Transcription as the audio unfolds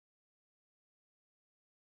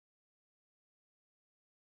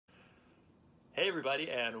Hey everybody,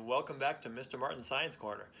 and welcome back to Mr. Martin Science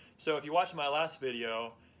Corner. So if you watched my last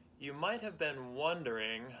video, you might have been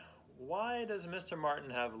wondering, why does Mr. Martin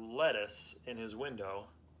have lettuce in his window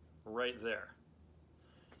right there?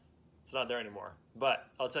 It's not there anymore, but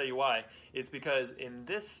I'll tell you why. It's because in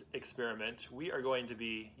this experiment, we are going to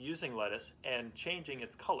be using lettuce and changing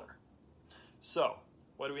its color. So,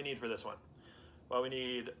 what do we need for this one? Well, we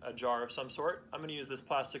need a jar of some sort. I'm going to use this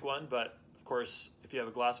plastic one, but of course, if you have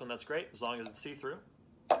a glass one, that's great, as long as it's see-through.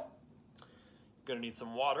 You're going to need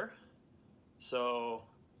some water. So,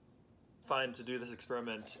 fine to do this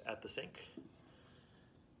experiment at the sink.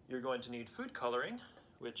 You're going to need food coloring,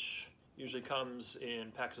 which usually comes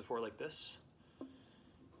in packs of 4 like this.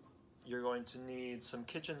 You're going to need some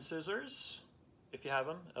kitchen scissors, if you have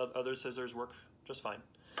them. Other scissors work just fine.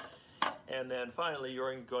 And then finally,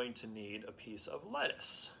 you're going to need a piece of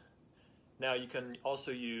lettuce. Now you can also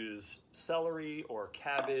use celery or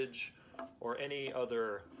cabbage or any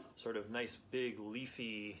other sort of nice big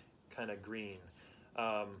leafy kind of green,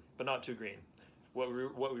 but not too green. What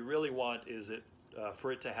we really want is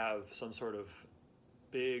for it to have some sort of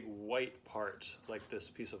big white part like this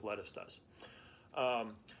piece of lettuce does.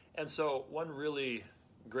 And so one really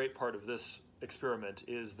great part of this experiment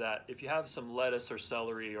is that if you have some lettuce or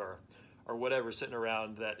celery or whatever sitting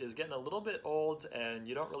around that is getting a little bit old and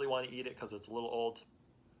you don't really want to eat it because it's a little old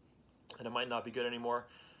and it might not be good anymore,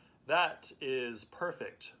 that is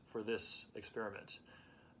perfect for this experiment.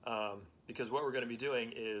 Because what we're going to be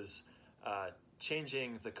doing is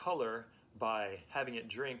changing the color by having it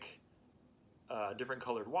drink different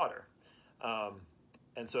colored water.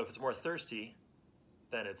 And so if it's more thirsty,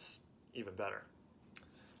 then it's even better.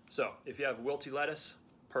 So if you have wilty lettuce,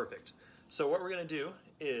 perfect. So what we're going to do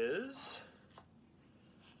is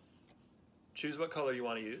choose what color you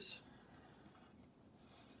want to use.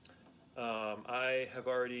 I have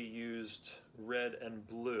already used red and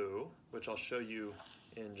blue, which I'll show you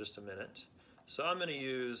in just a minute. So I'm going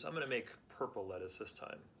to make purple lettuce this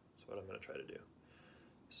time. That's what I'm going to try to do.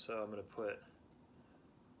 So I'm going to put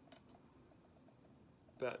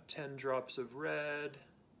about 10 drops of red,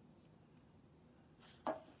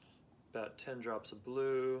 about 10 drops of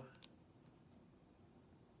blue,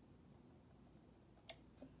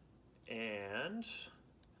 and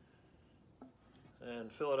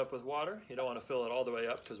fill it up with water. You don't want to fill it all the way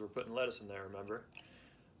up because we're putting lettuce in there, remember.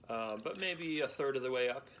 But maybe a third of the way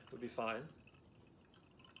up would be fine.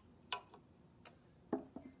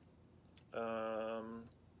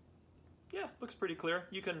 Yeah, looks pretty clear.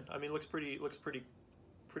 You can, looks pretty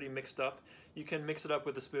mixed up. You can mix it up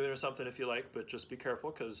with a spoon or something if you like, but just be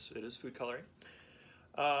careful because it is food coloring.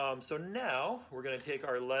 So now we're going to take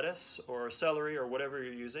our lettuce or celery or whatever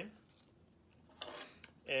you're using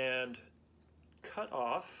and cut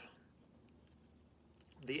off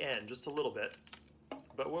the end just a little bit.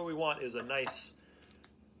 But what we want is a nice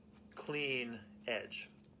clean edge.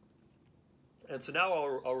 And so now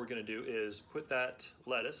all we're going to do is put that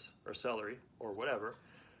lettuce or celery or whatever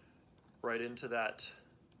right into that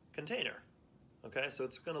container. Okay, so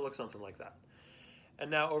it's going to look something like that. And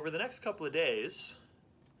now over the next couple of days,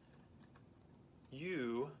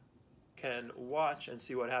 you can watch and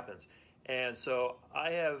see what happens. And so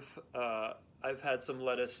I've had some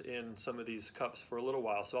lettuce in some of these cups for a little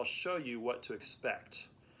while, so I'll show you what to expect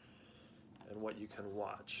and what you can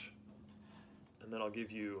watch. And then I'll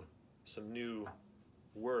give you some new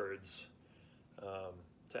words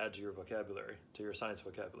to add to your vocabulary, to your science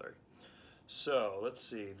vocabulary. So let's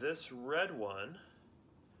see, this red one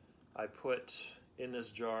I put in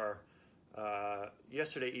this jar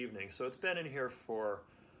yesterday evening. So it's been in here for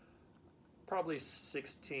probably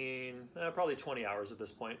 20 hours at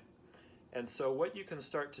this point. And so what you can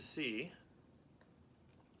start to see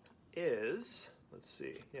is, let's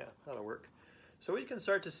see, yeah, that'll work. So what you can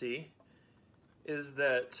start to see is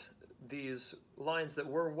that these lines that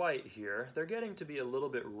were white here, they're getting to be a little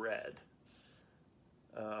bit red.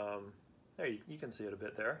 There, you can see it a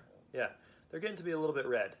bit there. Yeah, they're getting to be a little bit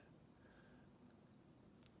red.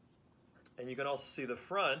 And you can also see the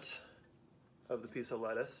front of the piece of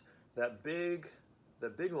lettuce. The big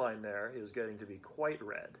line there is getting to be quite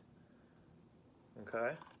red.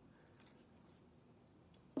 Okay?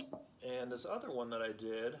 And this other one that I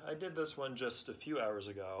did this one just a few hours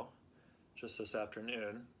ago, just this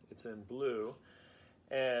afternoon. It's in blue.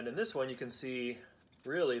 And in this one you can see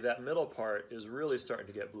really that middle part is really starting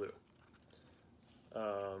to get blue.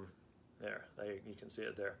 There, you can see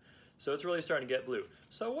it there. So it's really starting to get blue.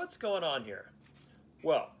 So what's going on here?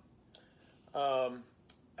 Well,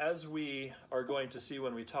 as we are going to see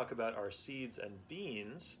when we talk about our seeds and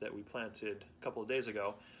beans that we planted a couple of days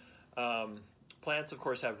ago, plants, of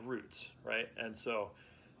course, have roots, right? And so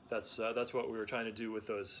that's what we were trying to do with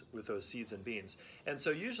those seeds and beans. And so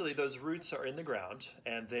usually those roots are in the ground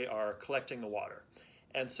and they are collecting the water.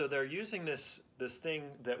 And so they're using this thing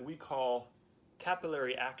that we call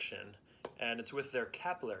capillary action, and it's with their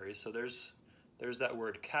capillaries. So there's that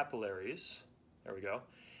word, capillaries. There we go.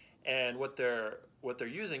 And what they're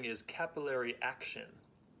using is capillary action.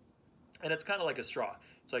 And it's kind of like a straw.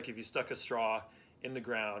 It's like if you stuck a straw in the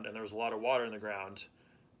ground and there was a lot of water in the ground,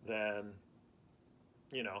 then,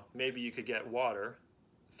 you know, maybe you could get water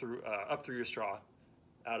through up through your straw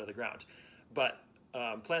out of the ground. But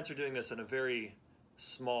plants are doing this in a very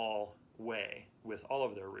small way with all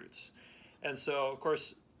of their roots. And so, of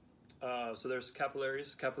course, so there's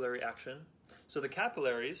capillaries, capillary action. So the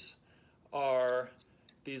capillaries are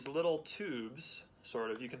these little tubes,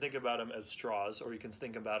 sort of. You can think about them as straws, or you can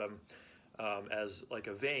think about them as like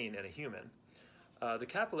a vein in a human. The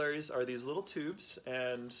capillaries are these little tubes,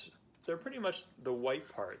 and they're pretty much the white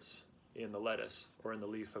parts in the lettuce or in the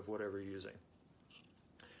leaf of whatever you're using.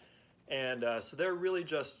 And so they're really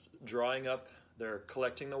just drawing up, they're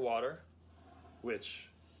collecting the water, which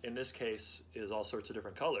in this case is all sorts of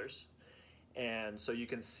different colors. And so you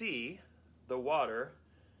can see the water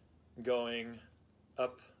going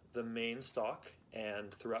up the main stalk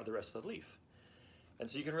and throughout the rest of the leaf. And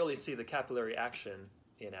so you can really see the capillary action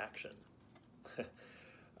in action.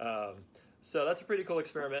 So that's a pretty cool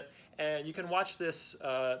experiment, and you can watch this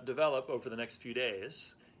develop over the next few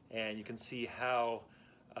days, and you can see how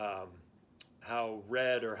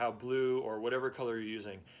red or how blue or whatever color you're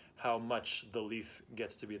using, how much the leaf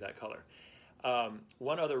gets to be that color.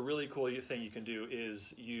 One other really cool thing you can do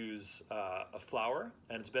is use a flower,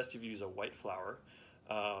 and it's best if you use a white flower.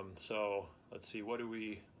 So let's see, what do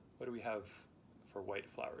we have for white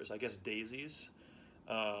flowers? I guess daisies.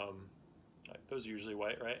 Those are usually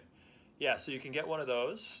white, right? Yeah, so you can get one of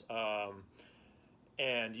those,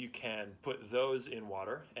 and you can put those in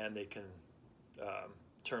water, and they can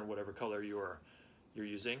turn whatever color you're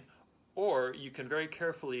using. Or you can very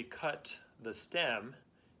carefully cut the stem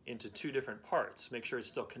into two different parts. Make sure it's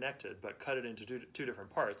still connected, but cut it into two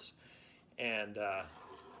different parts. And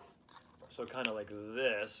so kind of like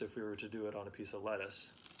this, if we were to do it on a piece of lettuce.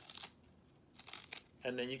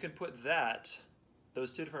 And then you can put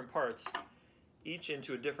those two different parts, each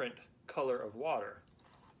into a different color of water,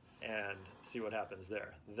 and see what happens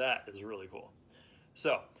there. That is really cool.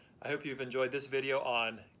 So I hope you've enjoyed this video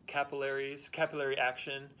on capillaries, capillary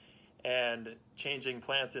action, and changing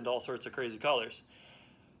plants into all sorts of crazy colors.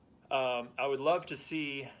 I would love to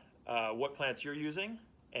see what plants you're using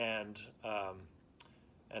and how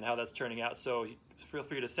that's turning out. So feel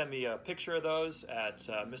free to send me a picture of those at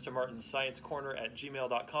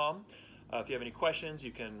mrmartinsciencecorner@gmail.com. If you have any questions,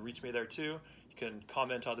 you can reach me there too. You can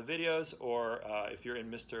comment on the videos, or if you're in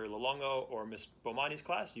Mr. Lalongo or Ms. Bomani's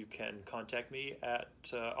class, you can contact me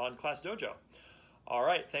on Class Dojo. All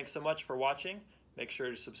right, thanks so much for watching. Make sure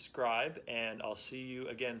to subscribe, and I'll see you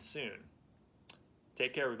again soon.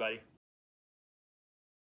 Take care, everybody.